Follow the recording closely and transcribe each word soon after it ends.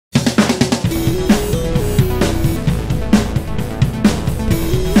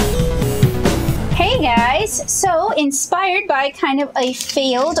guys, so inspired by kind of a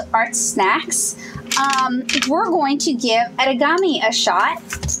failed art snacks, we're going to give Etegami a shot.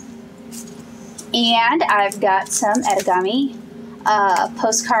 And I've got some Etegami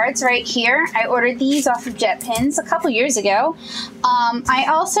postcards right here. I ordered these off of JetPins a couple years ago. I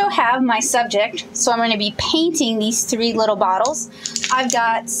also have my subject, so I'm going to be painting these 3 little bottles. I've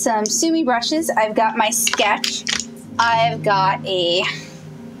got some Sumi brushes, I've got my sketch, I've got a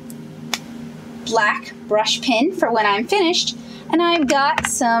black brush pin for when I'm finished, and I've got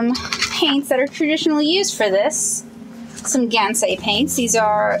some paints that are traditionally used for this, some Gansai paints. These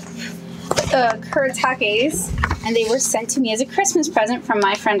are Kuritake's, and they were sent to me as a Christmas present from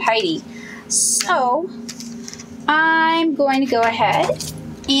my friend Heidi. So I'm going to go ahead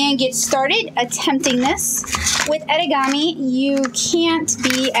and get started attempting this. With Etegami, you can't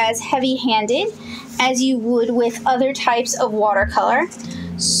be as heavy-handed as you would with other types of watercolor.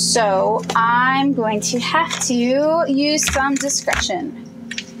 So I'm going to have to use some discretion.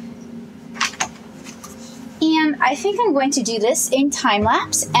 And I think I'm going to do this in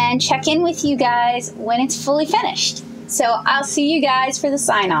time-lapse and check in with you guys when it's fully finished. So I'll see you guys for the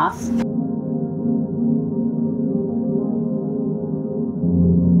sign-off.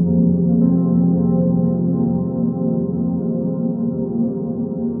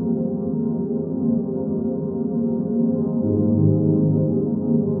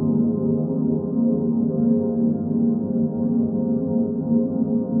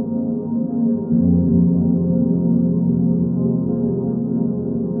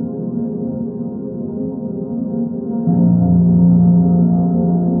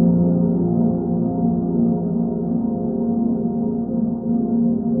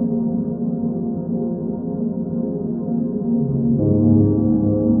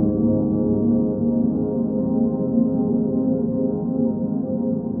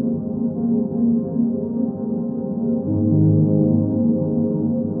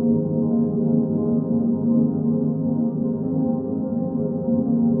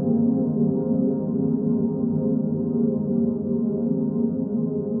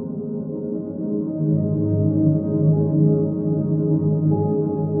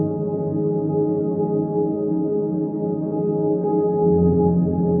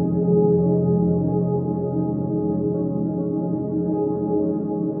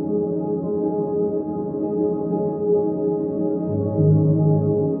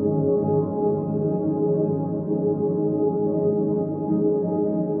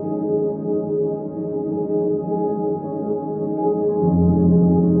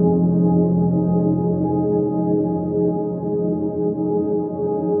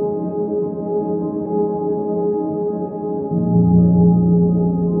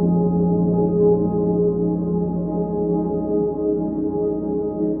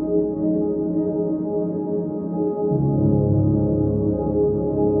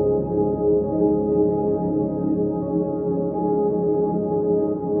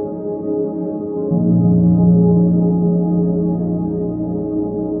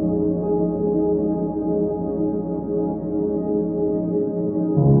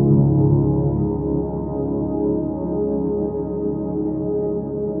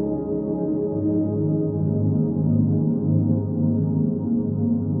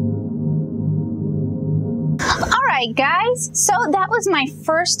 Alright guys, so that was my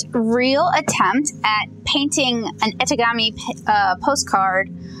first real attempt at painting an Etegami postcard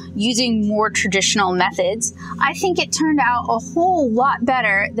using more traditional methods. I think it turned out a whole lot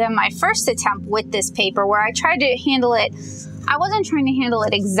better than my first attempt with this paper, where I tried to handle it. I wasn't trying to handle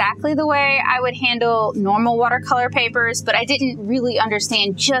it exactly the way I would handle normal watercolor papers, but I didn't really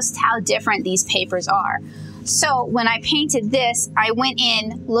understand just how different these papers are. So when I painted this, I went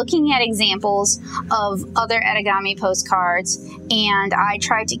in looking at examples of other Etegami postcards, and I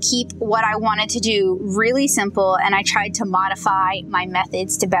tried to keep what I wanted to do really simple, and I tried to modify my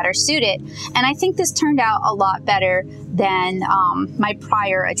methods to better suit it. And I think this turned out a lot better than my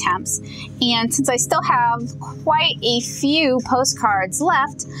prior attempts. And since I still have quite a few postcards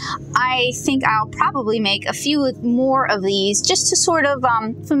left, I think I'll probably make a few more of these just to sort of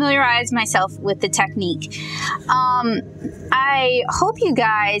familiarize myself with the technique. I hope you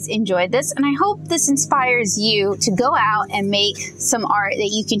guys enjoyed this, and I hope this inspires you to go out and make some art that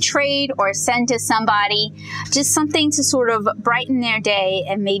you can trade or send to somebody, just something to sort of brighten their day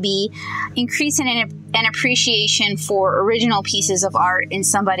and maybe increase an appreciation for original pieces of art in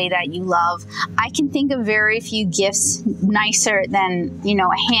somebody that you love. I can think of very few gifts nicer than, you know,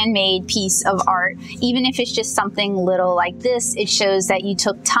 a handmade piece of art. Even if it's just something little like this, it shows that you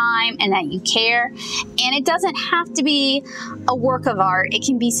took time and that you care. And it doesn't have to be a work of art. It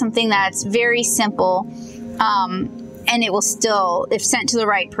can be something that's very simple and it will still, if sent to the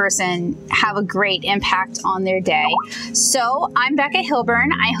right person, have a great impact on their day. So I'm Becca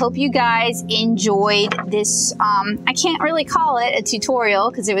Hilburn. I hope you guys enjoyed this. I can't really call it a tutorial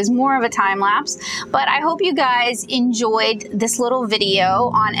because it was more of a time lapse, but I hope you guys enjoyed this little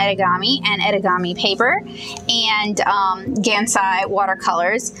video on Etegami and Etegami paper and Gansai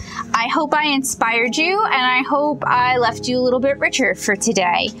watercolors. I hope I inspired you, and I hope I left you a little bit richer for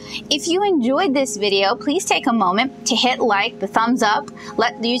today. If you enjoyed this video, please take a moment to hit like, the thumbs up,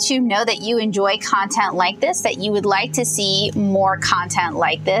 let YouTube know that you enjoy content like this, that you would like to see more content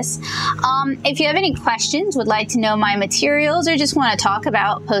like this. If you have any questions, would like to know my materials, or just want to talk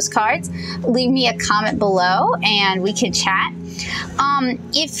about postcards, leave me a comment below and we can chat.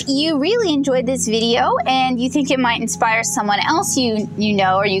 If you really enjoyed this video and you think it might inspire someone else you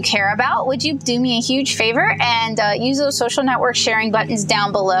know or you care about, would you do me a huge favor and use those social network sharing buttons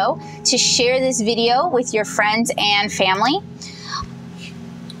down below to share this video with your friends and family?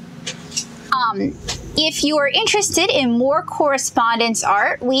 If you are interested in more correspondence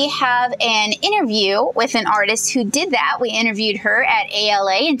art, we have an interview with an artist who did that. We interviewed her at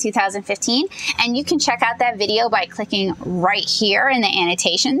ALA in 2015, and you can check out that video by clicking right here in the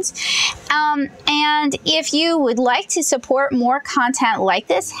annotations. And if you would like to support more content like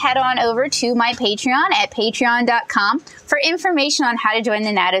this, head on over to my Patreon at patreon.com for information on how to join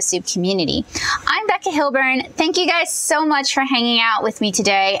the Natto Soup community. I'm Becca Hilburn. Thank you guys so much for hanging out with me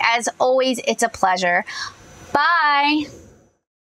today. As always, it's a pleasure. Bye.